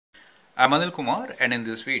I'm Anil Kumar, and in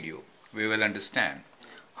this video we will understand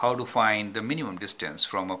how to find the minimum distance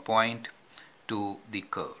from a point to the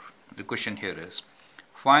curve. The question here is,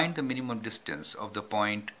 find the minimum distance of the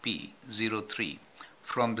point P 03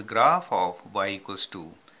 from the graph of y equals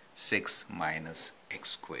to 6 minus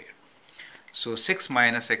x squared. So 6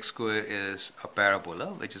 minus x squared is a parabola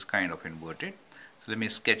which is kind of inverted. So let me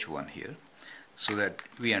sketch one here so that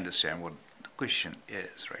we understand what the question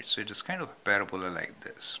is, right? So it is kind of a parabola like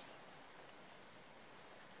this,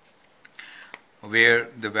 where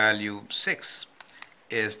the value 6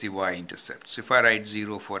 is the y-intercept. So if I write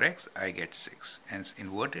 0 for x, I get 6, hence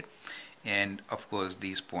inverted. And of course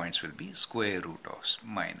these points will be square root of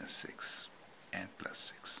minus 6 and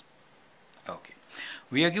plus 6. Okay,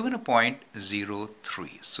 we are given a point 0,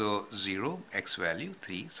 3. So 0, x value,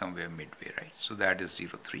 3, somewhere midway, right? So that is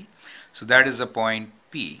 0, 3. So that is the point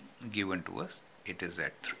P given to us. It is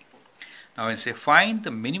at 3. Now when say find the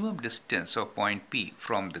minimum distance of point P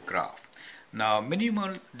from the graph. Now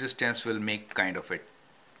minimal distance will make kind of it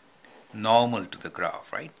normal to the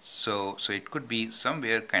graph, right? So it could be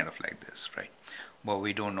somewhere kind of like this, right? But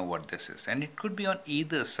we don't know what this is, and it could be on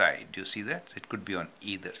either side. Do you see that? It could be on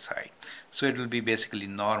either side. So it will be basically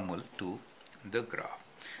normal to the graph.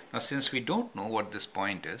 Now since we don't know what this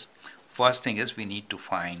point is, first thing is we need to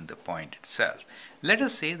find the point itself. Let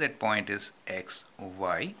us say that point is x,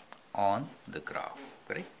 y on the graph,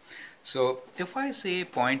 correct? So if I say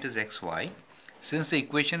point is xy, since the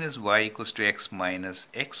equation is y equals to x minus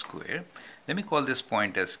x squared, let me call this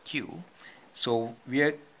point as q. So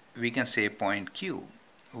we can say point q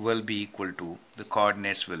will be equal to, the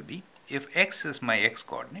coordinates will be, if x is my x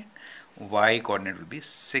coordinate, y coordinate will be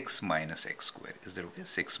 6 minus x squared. Is that okay?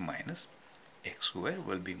 6 minus x squared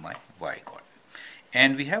will be my y coordinate.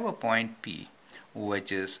 And we have a point P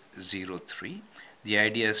which is 0, 3. The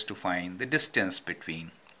idea is to find the distance between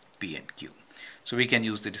P and Q. So we can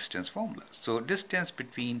use the distance formula. So distance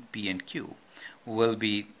between P and Q will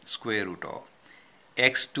be square root of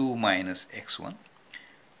x2 minus x1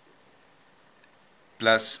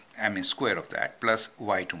 plus, square of that, plus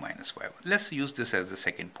y2 minus y1. Let's use this as the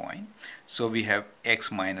second point. So we have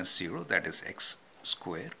x minus 0, that is x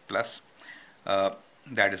square, plus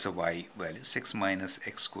that is a y value, 6 minus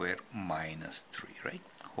x square minus 3, right?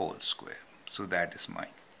 Whole square. So that is mine.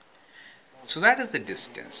 So that is the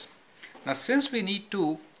distance. Now since we need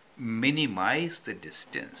to minimize the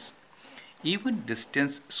distance, even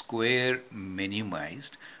distance square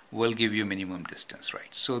minimized will give you minimum distance, right?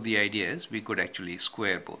 So the idea is we could actually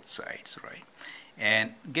square both sides, right?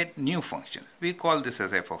 And get new function. We call this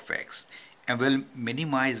as f of x, and we'll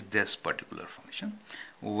minimize this particular function,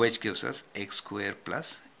 which gives us x squared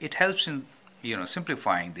plus. It helps in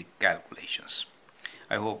simplifying the calculations.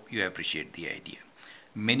 I hope you appreciate the idea.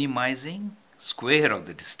 Minimizing square of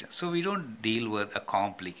the distance, so we don't deal with a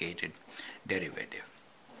complicated derivative.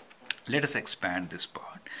 Let us expand this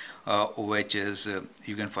part, which is,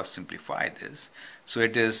 you can first simplify this. So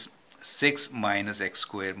it is 6 minus x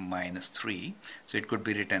squared minus 3. So it could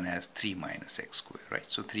be written as 3 minus x squared, right?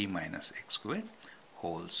 So 3 minus x squared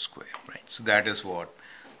whole square, right? So that is what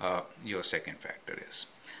your second factor is.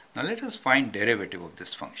 Now let us find derivative of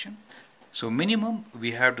this function. So minimum,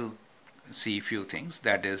 we have to see a few things.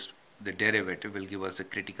 That is, the derivative will give us the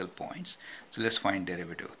critical points. So let's find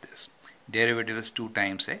derivative of this. Derivative is 2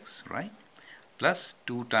 times x, right? Plus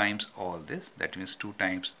 2 times all this, that means 2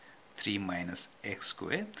 times 3 minus x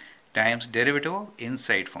squared, times derivative of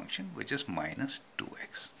inside function, which is minus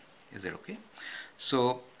 2x. Is that okay?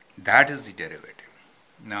 So that is the derivative.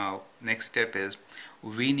 Now next step is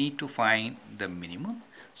we need to find the minimum.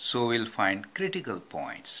 So we'll find critical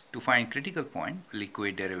points. To find critical point, we'll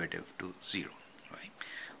equate derivative to 0.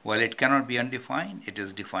 While it cannot be undefined, it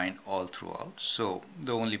is defined all throughout. So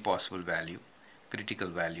the only possible value, critical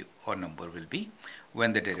value or number will be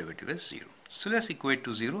when the derivative is 0. So let's equate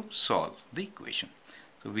to 0, solve the equation.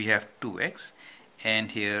 So we have 2x, and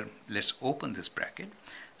here let's open this bracket.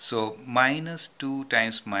 So minus 2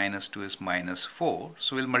 times minus 2 is minus 4.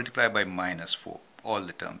 So we'll multiply by minus 4, all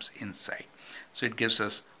the terms inside. So it gives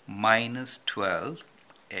us minus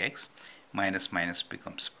 12x, minus minus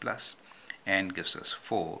becomes plus, and gives us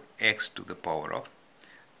 4x to the power of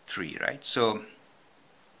 3, right? So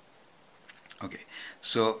okay,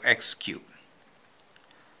 so x cubed.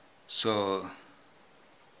 So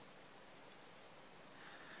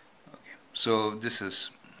okay, so this is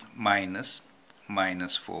minus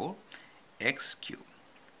 4 x cubed.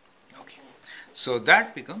 Okay, so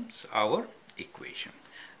that becomes our equation.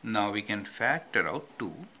 Now we can factor out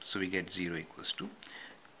 2, so we get 0 equals to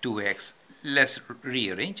 2x. Let's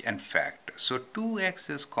rearrange and factor. So 2x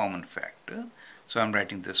is common factor, So I'm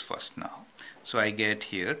writing this first now. So I get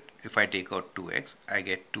here, if I take out 2x, I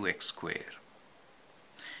get 2x square.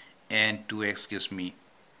 And 2x gives me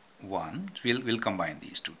 1. We'll combine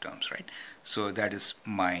these two terms, right? So that is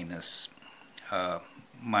minus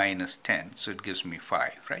 10. So it gives me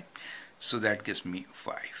 5, right? So that gives me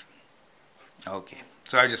 5. Okay.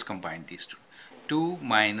 So I just combined these two. 2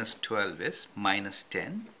 minus 12 is minus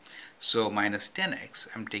 10. So minus 10x,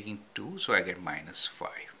 I'm taking 2, so I get minus 5.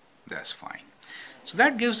 That's fine. So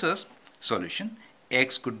that gives us solution.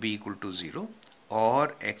 X could be equal to 0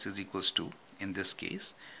 or x is equals to, in this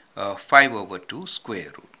case, 5 over 2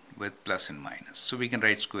 square root with plus and minus. So we can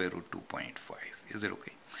write square root 2.5. Is it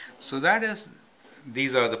okay? So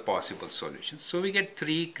these are the possible solutions. So we get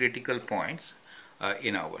 3 critical points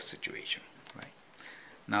in our situation. Right?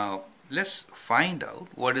 Now let's find out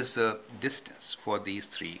what is the distance for these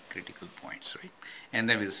 3 critical points, right? And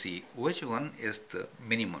then we'll see which one is the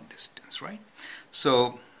minimum distance, right?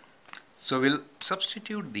 So we'll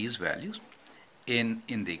substitute these values in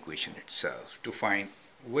the equation itself to find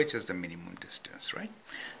which is the minimum distance, right?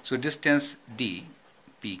 So distance d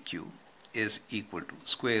pq is equal to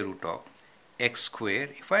square root of x square.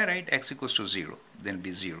 If I write x equals to 0, then it'll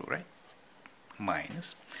be 0, right?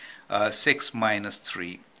 Minus 6 minus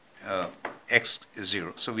 3, x is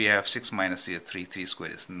 0. So we have 6 minus 3, 3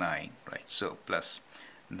 square is 9, right? So plus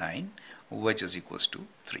 9, which is equals to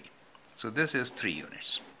 3. So this is 3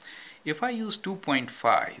 units. If I use 2.5,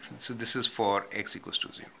 so this is for x equals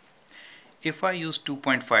to 0. If I use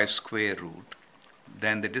 2.5 square root,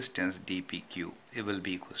 then the distance dpq, it will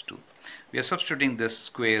be equals to, we are substituting this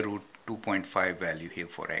square root 2.5 value here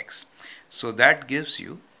for x. So that gives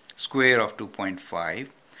you square of 2.5,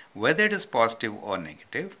 whether it is positive or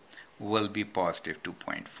negative, will be positive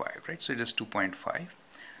 2.5, right? So it is 2.5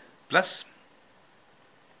 plus,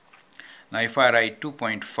 now if I write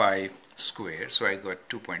 2.5 square, so I got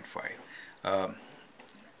 2.5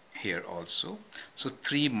 here also. So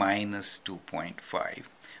 3 minus 2.5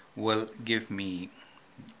 will give me,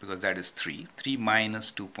 because that is 3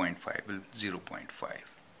 minus 2.5 will 0.5.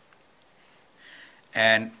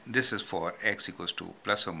 And this is for x equals to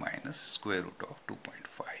plus or minus square root of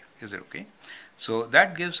 2.5. Is it okay? So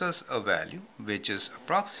that gives us a value which is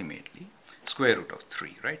approximately square root of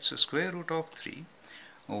 3, right? So square root of 3,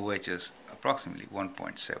 which is approximately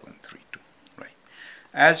 1.732, right?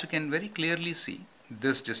 As you can very clearly see,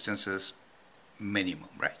 this distance is minimum,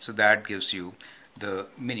 right? So that gives you the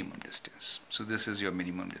minimum distance. So this is your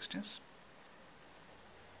minimum distance.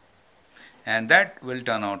 And that will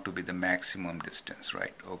turn out to be the maximum distance,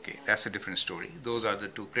 right? Okay, that's a different story. Those are the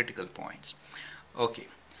 2 critical points. Okay,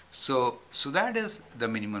 so that is the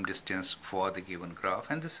minimum distance for the given graph,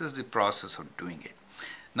 and this is the process of doing it.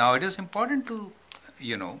 Now it is important to,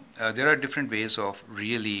 there are different ways of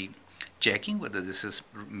really checking whether this is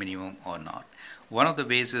minimum or not. One of the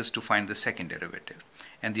ways is to find the second derivative,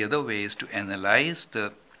 and the other way is to analyze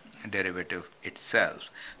the derivative itself.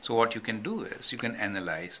 So what you can do is you can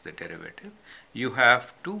analyze the derivative. You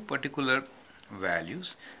have 2 particular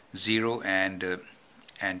values, 0 and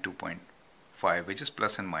 2.5, which is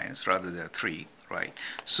plus and minus, rather there are 3, right?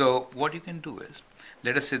 So what you can do is,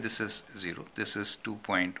 let us say this is 0, this is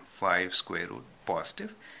 2.5 square root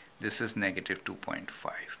positive, this is negative 2.5.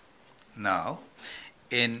 Now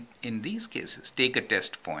in these cases, take a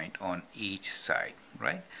test point on each side,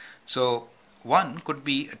 right? So 1 could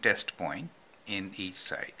be a test point in each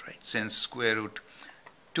side, right? Since square root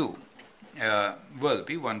 2 will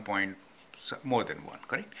be more than 1,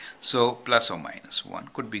 correct? So plus or minus 1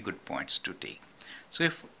 could be good points to take. So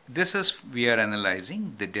if this is, we are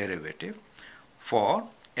analyzing the derivative for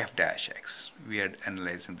f dash x. We are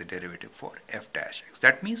analyzing the derivative for f dash x.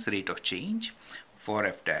 That means the rate of change for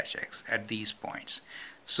f dash x at these points.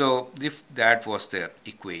 So if that was the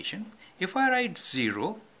equation, if I write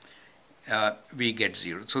 0, we get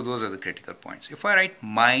 0. So those are the critical points. If I write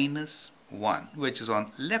minus 1, which is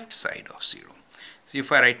on left side of 0, so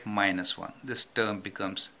if I write minus 1, this term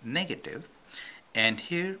becomes negative, and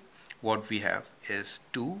here what we have is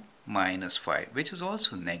 2 minus 5, which is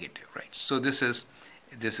also negative, right? So this is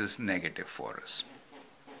negative for us,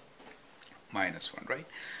 minus 1, right?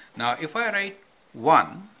 Now if I write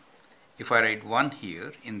 1,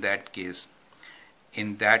 here, in that case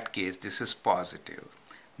this is positive,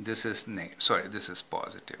 this is this is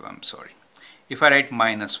positive, I'm sorry. If I write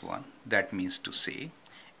minus 1, that means to say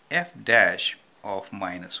f dash of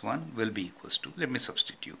minus 1 will be equals to, let me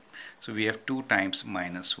substitute. So we have 2 times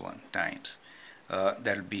minus 1 times, that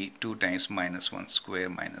will be 2 times minus 1 square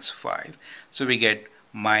minus 5. So we get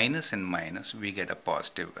minus and minus, we get a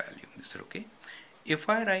positive value. Is that okay? If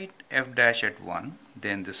I write f dash at 1,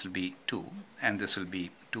 then this will be 2, and this will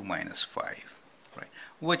be 2 minus 5, right?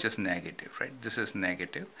 Which is negative, right? This is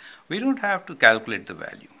negative. We don't have to calculate the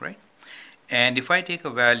value, right? And if I take a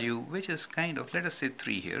value which is kind of, let us say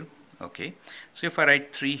 3 here, okay? So if I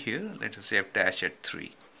write 3 here, let us say f dash at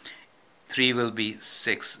 3. 3 will be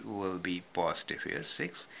 6, will be positive here,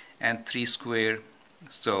 6, and 3 square,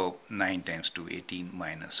 so 9 times 2, 18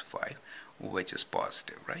 minus 5, which is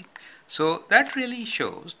positive, right? So that really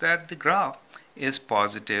shows that the graph is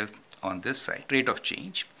positive on this side, rate of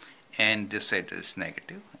change, and this side is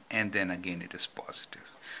negative, and then again it is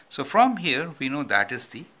positive. So from here we know that is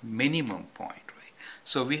the minimum point, right?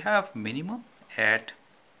 So we have minimum at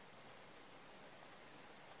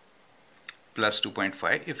plus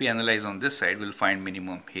 2.5. If we analyze on this side, we'll find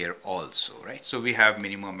minimum here also, right? So we have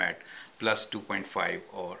minimum at plus 2.5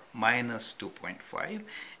 or minus 2.5,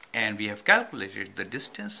 and we have calculated the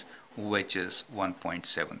distance, which is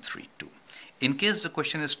 1.732. In case the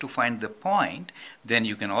question is to find the point, then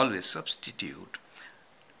you can always substitute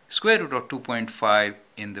square root of 2.5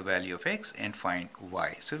 in the value of x and find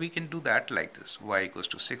y. So we can do that like this: y equals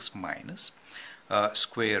to 6 minus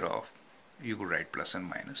square of, you could write plus and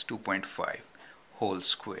minus 2.5 whole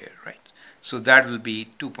square, right? So that will be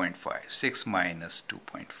 2.5. 6 minus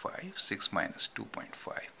 2.5, 6 minus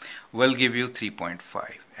 2.5 will give you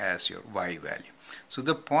 3.5 as your y value. So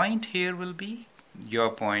the point here will be,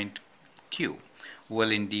 your point Q will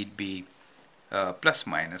indeed be plus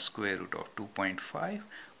minus square root of 2.5,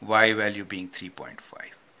 y value being 3.5.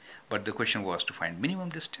 But the question was to find minimum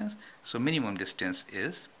distance, so minimum distance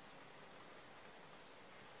is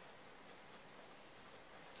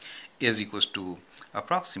equals to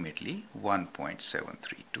approximately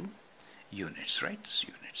 1.732 units, right?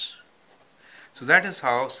 Units. So that is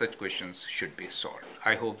how such questions should be solved.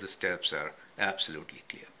 I hope the steps are absolutely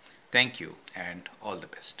clear. Thank you and all the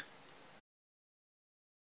best.